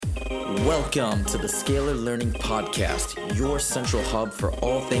Welcome to the Scalar Learning Podcast, your central hub for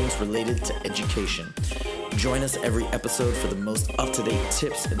all things related to education. Join us every episode for the most up-to-date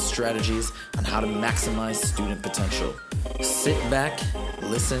tips and strategies on how to maximize student potential. Sit back,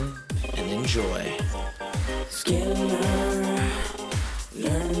 listen, and enjoy. Scalar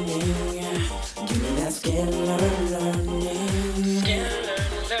learning, give me that scalar learning.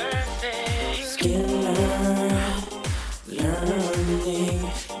 Scalar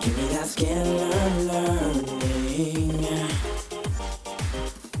learning, give me that scalar learning.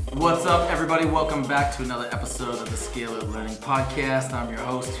 What's up, everybody? Welcome back to another episode of the Scalar Learning Podcast. I'm your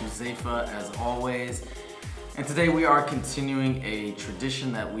host, Huzefa, as always. And today we are continuing a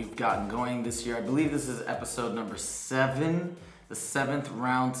tradition that we've gotten going this year. I believe this is episode number 7, the 7th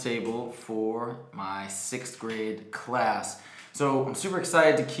roundtable for my 6th grade class. So I'm super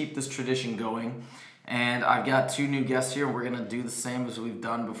excited to keep this tradition going. And I've got 2 new guests here. We're going to do the same as we've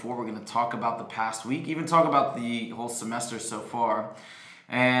done before. We're going to talk about the past week, even talk about the whole semester so far.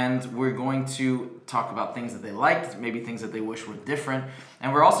 And we're going to talk about things that they liked, maybe things that they wish were different.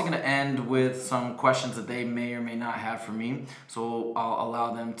 And we're also going to end with some questions that they may or may not have for me. So I'll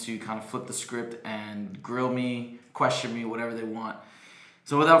allow them to kind of flip the script and grill me, question me, whatever they want.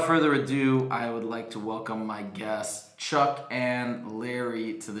 So without further ado, I would like to welcome my guests, Chuck and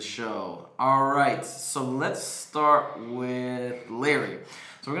Larry, to the show. All right, so let's start with Larry.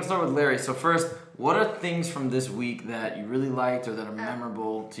 So we're going to start with Larry. So first, what are things from this week that you really liked or that are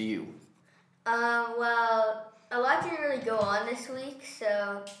memorable to you? Well, a lot didn't really go on this week,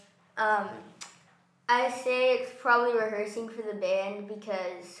 so I say it's probably rehearsing for the band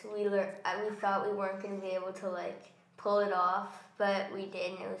because we thought we weren't going to be able to pull it off, but we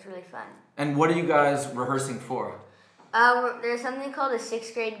did, and it was really fun. And what are you guys rehearsing for? There's something called a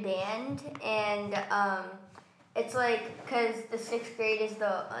 6th grade band, and it's because the 6th grade is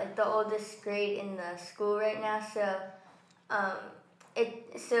the oldest grade in the school right now, so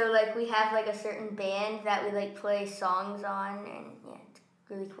we have a certain band that we play songs on, and yeah, it's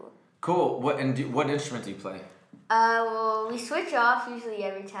really cool. Cool. What instrument do you play? Well, we switch off usually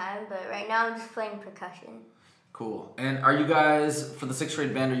every time, but right now I'm just playing percussion. Cool. And are you guys, for the 6th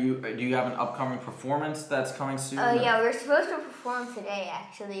grade band, do you have an upcoming performance that's coming soon? Yeah, we're supposed to perform today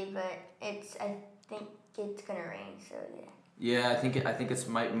actually, but I think it's gonna rain, so yeah. Yeah, I think it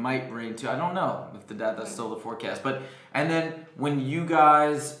might rain too. I don't know if that's still the forecast. But and then when you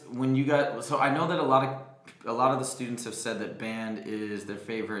guys, so I know that a lot of the students have said that band is their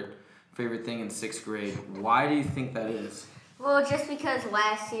favorite thing in 6th grade. Why do you think that is? Well, just because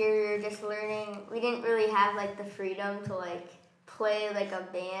last year we were just learning, we didn't really have the freedom to play a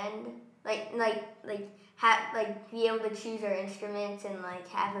band, be able to choose our instruments and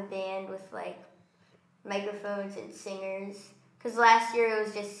have a band with microphones and singers. Because last year it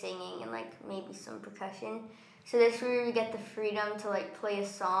was just singing and maybe some percussion. So this year we get the freedom to play a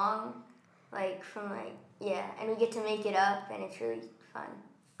song, and we get to make it up, and it's really fun.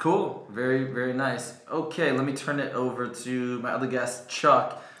 Cool. Very, very nice. Okay, let me turn it over to my other guest,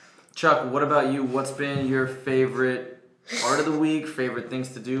 Chuck. Chuck, what about you? What's been your favorite part of the week, favorite things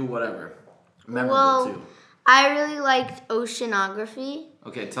to do, whatever? Memorable too. I really liked oceanography.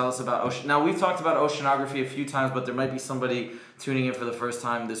 Okay, tell us about ocean. Now, we've talked about oceanography a few times, but there might be somebody tuning in for the first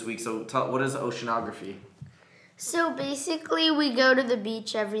time this week. So what is oceanography? So basically, we go to the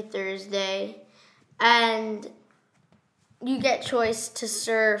beach every Thursday, and you get choice to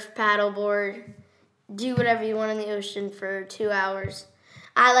surf, paddleboard, do whatever you want in the ocean for 2 hours.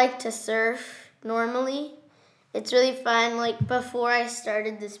 I like to surf normally. It's really fun. Before I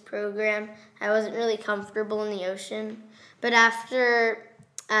started this program, I wasn't really comfortable in the ocean. But after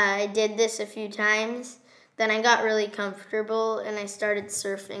I did this a few times, then I got really comfortable and I started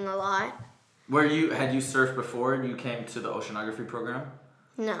surfing a lot. Had you surfed before you came to the oceanography program?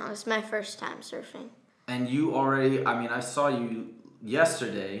 No, it's my first time surfing. And you already, I saw you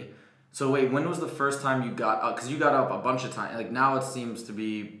yesterday. So wait, when was the first time you got up? Because you got up a bunch of times. Now it seems to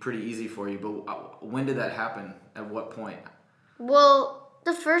be pretty easy for you. But when did that happen? At what point? Well,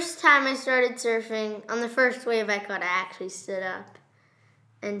 the first time I started surfing, on the first wave I caught, I actually stood up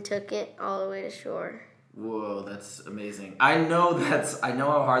and took it all the way to shore. Whoa, that's amazing. I know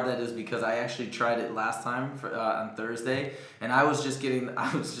how hard that is because I actually tried it last time on Thursday, and I was just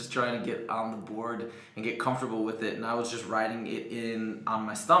trying to get on the board and get comfortable with it, and I was just riding it in on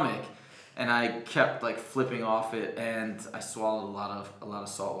my stomach, and I kept flipping off it, and I swallowed a lot of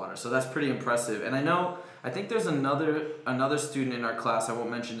salt water. So that's pretty impressive. And I think there's another student in our class, I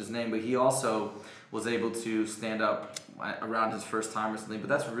won't mention his name, but he also was able to stand up around his first time or something, but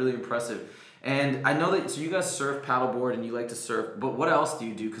that's really impressive. And I know that, so you guys surf paddleboard and you like to surf, but what else do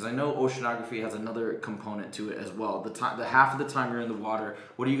you do? Because I know oceanography has another component to it as well. The half of the time you're in the water,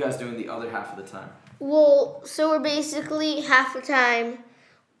 what are you guys doing the other half of the time? Well, so we're basically half the time.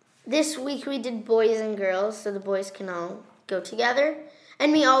 This week we did boys and girls, so the boys can all go together.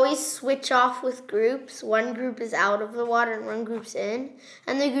 And we always switch off with groups. One group is out of the water and one group's in.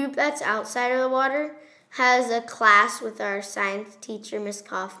 And the group that's outside of the water has a class with our science teacher, Miss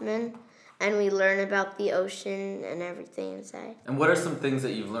Kaufman. And we learn about the ocean and everything inside. And what are some things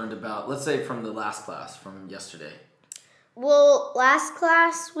that you've learned about, let's say from the last class, from yesterday? Well, last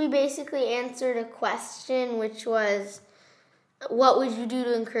class we basically answered a question, which was, what would you do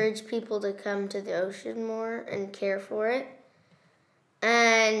to encourage people to come to the ocean more and care for it?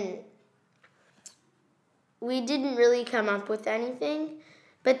 And we didn't really come up with anything.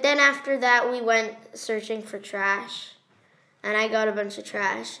 But then after that, we went searching for trash. And I got a bunch of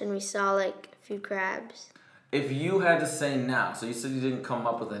trash, and we saw like a few crabs. If you had to say now, so you said you didn't come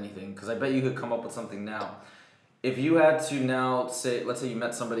up with anything, because I bet you could come up with something now. If you had to now say, let's say you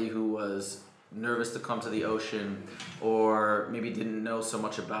met somebody who was nervous to come to the ocean or maybe didn't know so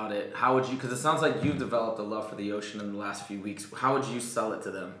much about it, how would you, because it sounds like you've developed a love for the ocean in the last few weeks, how would you sell it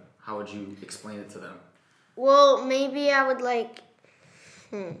to them? How would you explain it to them? Well, maybe I would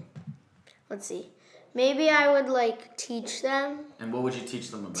let's see. Maybe I would teach them. And what would you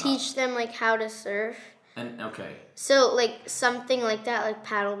teach them about? Teach them how to surf. And okay. So something like that, like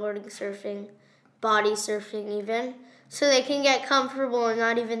paddleboarding, surfing, body surfing even. So they can get comfortable and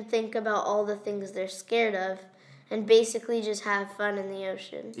not even think about all the things they're scared of and basically just have fun in the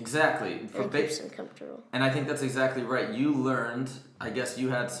ocean. Exactly. And keeps them comfortable. And I think that's exactly right. You learned, I guess you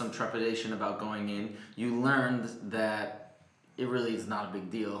had some trepidation about going in. You learned that it really is not a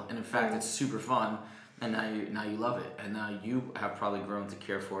big deal. And in fact, it's super fun. And now you love it. And now you have probably grown to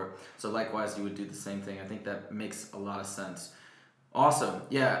care for it. So likewise, you would do the same thing. I think that makes a lot of sense. Awesome.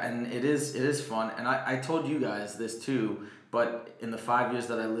 Yeah, and it is fun. And I told you guys this too, but in the 5 years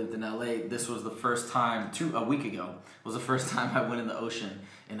that I lived in LA, this was the first time, a week ago, was the first time I went in the ocean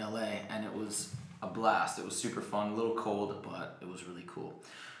in LA, and it was a blast. It was super fun, a little cold, but it was really cool.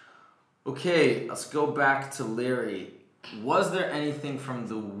 Okay, let's go back to Larry. Was there anything from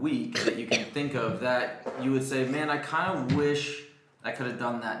the week that you can think of that you would say, man, I kind of wish I could have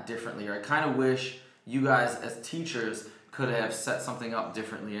done that differently, or I kind of wish you guys as teachers could have set something up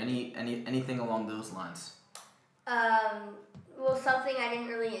differently? Anything along those lines? Well, something I didn't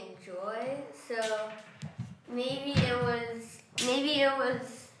really enjoy. So maybe it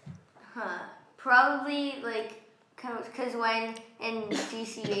was, probably because when in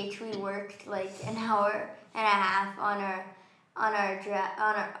GCH we worked an hour and a half on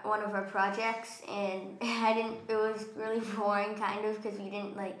one of our projects, and it was really boring kind of because we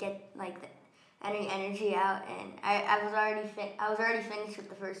didn't get any energy out, and I was already finished with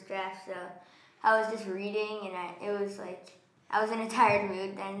the first draft, so I was just reading, and I was in a tired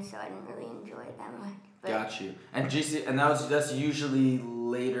mood then, so I didn't really enjoy it that much. But got you. And that's usually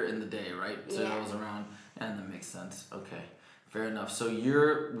later in the day, right? So yeah. That was around, and that makes sense. Okay, fair enough. So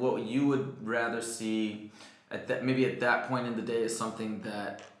what you would rather see at that point in the day is something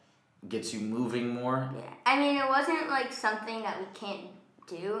that gets you moving more. Yeah, I mean, it wasn't something that we can't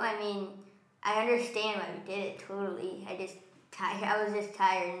do. I mean, I understand why we did it totally. I was just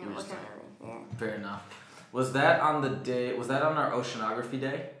tired, and it wasn't really. Yeah. Fair enough. Was that on our oceanography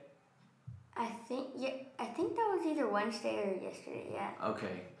day? I think that was either Wednesday or yesterday. Yeah.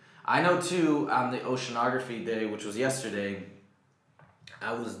 Okay, I know too. On the oceanography day, which was yesterday,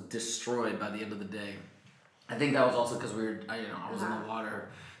 I was destroyed by the end of the day. I think that was also because I was in the water.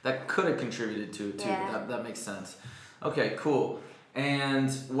 That could have contributed to it too. Yeah. That makes sense. Okay, cool. And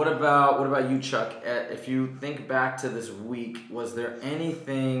what about you, Chuck? If you think back to this week, was there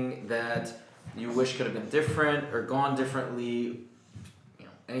anything that you wish could have been different or gone differently?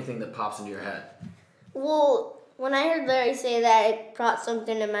 Anything that pops into your head? Well, when I heard Larry say that, it brought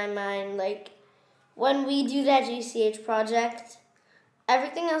something to my mind. When we do that GCH project,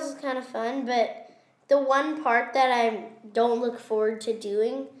 everything else is kind of fun, but the one part that I don't look forward to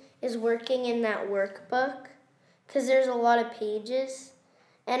doing is working in that workbook, because there's a lot of pages,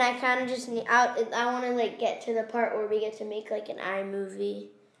 and I kind of just need, I want to get to the part where we get to make an iMovie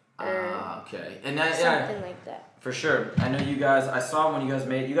or okay. And something like that. For sure. I know you guys, I saw when you guys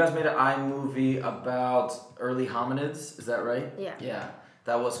made an iMovie about early hominids, is that right? Yeah. Yeah,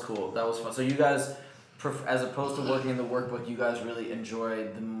 that was cool. That was fun. So you guys, as opposed to working in the workbook, you guys really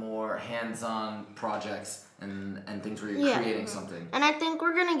enjoyed the more hands-on projects and things where you're creating something. And I think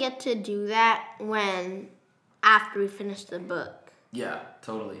we're going to get to do that after we finish the book. Yeah,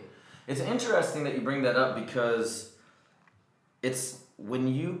 totally. It's interesting that you bring that up because it's when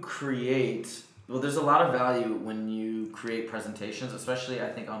you create, well, there's a lot of value when you create presentations, especially I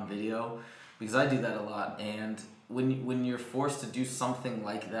think on video, because I do that a lot. And when you're forced to do something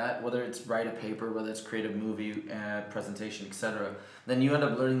like that, whether it's write a paper, whether it's create a movie, presentation, etc., then you end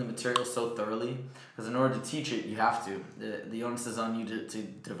up learning the material so thoroughly. Because in order to teach it, you have to. The onus is on you to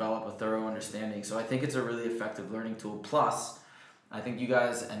develop a thorough understanding. So I think it's a really effective learning tool. Plus, I think you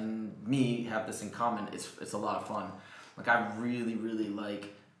guys and me have this in common. It's a lot of fun. Like I really, really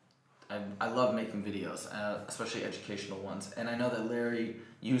like. I love making videos, especially educational ones. And I know that Larry,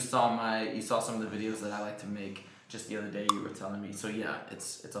 you saw some of the videos that I like to make just the other day. You were telling me. So yeah,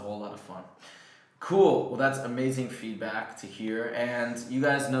 it's a whole lot of fun. Cool. Well, that's amazing feedback to hear. And you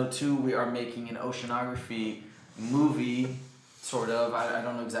guys know too, we are making an oceanography movie, sort of. I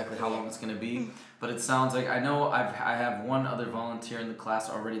don't know exactly how long it's going to be, but it sounds like I have one other volunteer in the class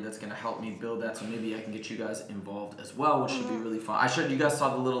already that's going to help me build that. So maybe I can get you guys involved as well, which should be really fun. You guys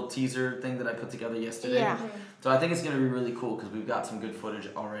saw the little teaser thing that I put together yesterday. Yeah. So I think it's going to be really cool because we've got some good footage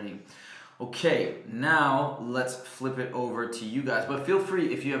already. Okay, now let's flip it over to you guys. But feel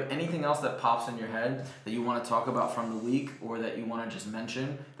free, if you have anything else that pops in your head that you want to talk about from the week or that you want to just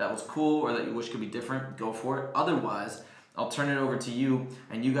mention that was cool or that you wish could be different, go for it. Otherwise, I'll turn it over to you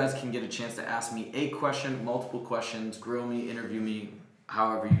and you guys can get a chance to ask me a question, multiple questions, grill me, interview me,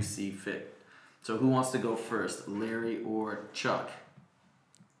 however you see fit. So who wants to go first, Larry or Chuck?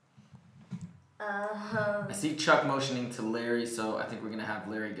 I see Chuck motioning to Larry, so I think we're going to have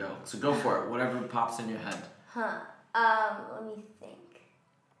Larry go. So go for it, whatever pops in your head. Let me think.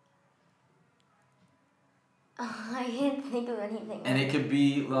 I can't think of anything. And it could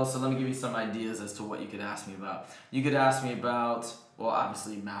be, well, so let me give you some ideas as to what you could ask me about. You could ask me about, well,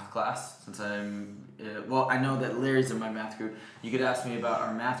 obviously math class, since I know that Larry's in my math group. You could ask me about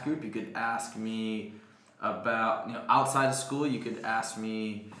our math group. You could ask me about, outside of school, you could ask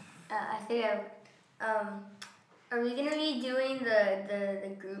me... I think are we gonna be doing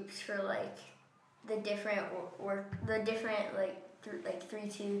the groups for like the different work, the different like 3, 2,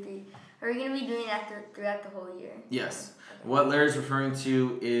 3? Are we gonna be doing that throughout the whole year? Yes. Okay. What Larry's referring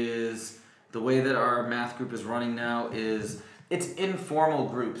to is the way that our math group is running now is it's informal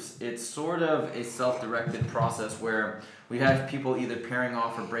groups. It's sort of a self-directed process where we have people either pairing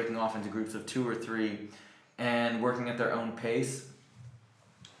off or breaking off into groups of 2 or 3 and working at their own pace.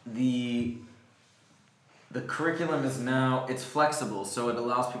 The curriculum is now, it's flexible, so it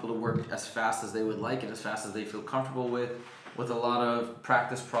allows people to work as fast as they would like and as fast as they feel comfortable with a lot of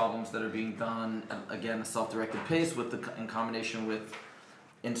practice problems that are being done, again, a self-directed pace in combination with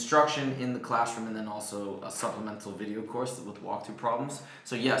instruction in the classroom and then also a supplemental video course with walkthrough problems.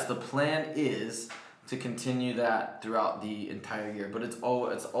 So yes, the plan is to continue that throughout the entire year, but it's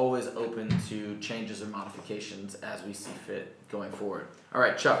always open to changes or modifications as we see fit going forward. All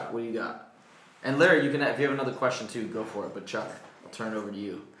right, Chuck, what do you got? And Larry, if you have another question too, go for it. But Chuck, I'll turn it over to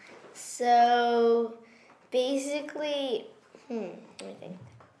you. So, basically, let me think.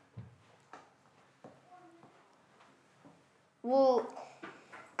 Well,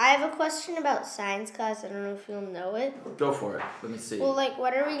 I have a question about science class. I don't know if you'll know it. Go for it. Let me see. Well,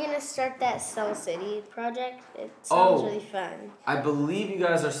 when are we going to start that Cell City project? It sounds really fun. I believe you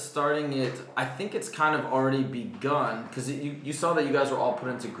guys are starting it. I think it's kind of already begun because you saw that you guys were all put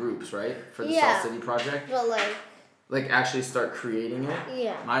into groups, right? For the Cell City project? But like actually start creating it?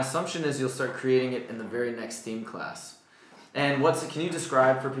 Yeah. My assumption is you'll start creating it in the very next STEAM class. And can you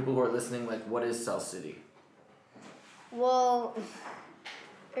describe for people who are listening, what is Cell City? Well...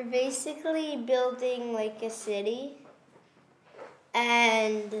 We're basically building a city,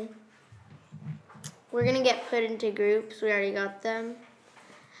 and we're going to get put into groups. We already got them.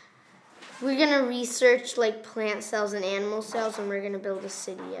 We're going to research plant cells and animal cells, and we're going to build a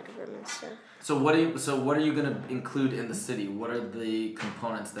city out of them and stuff. So what are you going to include in the city? What are the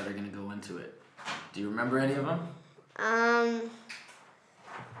components that are going to go into it? Do you remember any of them?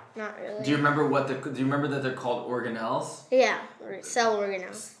 Not really. Do you remember that they're called organelles? Yeah, cell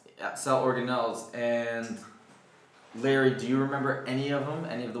organelles. Yeah, cell organelles. And Larry, do you remember any of them?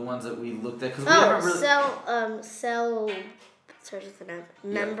 Any of the ones that we looked at? Cell starts with an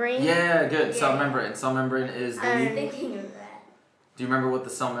membrane. Yeah, good. Yeah. Cell membrane. Cell membrane is the. I'm thinking of that. Do you remember what the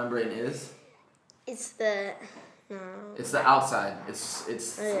cell membrane is? It's the. No. It's the outside. It's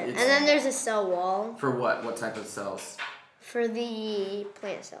and then there's a cell wall. For what? What type of cells? For the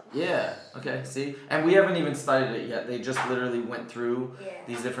plant cell. Yeah. Okay. See, and we haven't even studied it yet. They just literally went through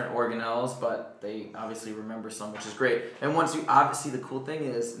these different organelles, but they obviously remember some, which is great. And once you obviously, the cool thing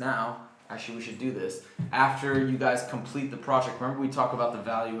is now actually we should do this. After you guys complete the project, remember we talk about the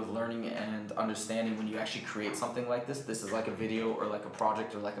value of learning and understanding when you actually create something like this. This is like a video or like a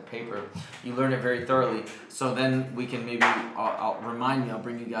project or like a paper. You learn it very thoroughly. So then we can maybe, I'll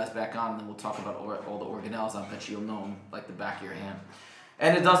bring you guys back on and then we'll talk about all the organelles. I bet you'll know them like the back of your hand.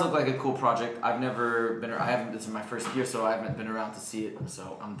 And it does look like a cool project. This is my first year, so I haven't been around to see it,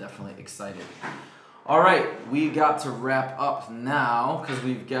 so I'm definitely excited. All right, we got to wrap up now because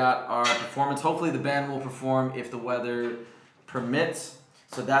we've got our performance. Hopefully the band will perform if the weather permits.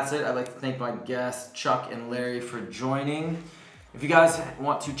 So that's it. I'd like to thank my guests, Chuck and Larry, for joining. If you guys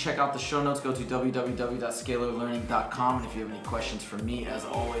want to check out the show notes, go to www.scalarlearning.com. And if you have any questions for me, as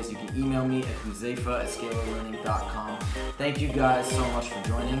always, you can email me at huzefa@scalarlearning.com. Thank you guys so much for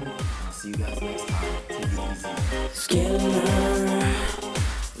joining. I'll see you guys next time. Take it easy. Scalar.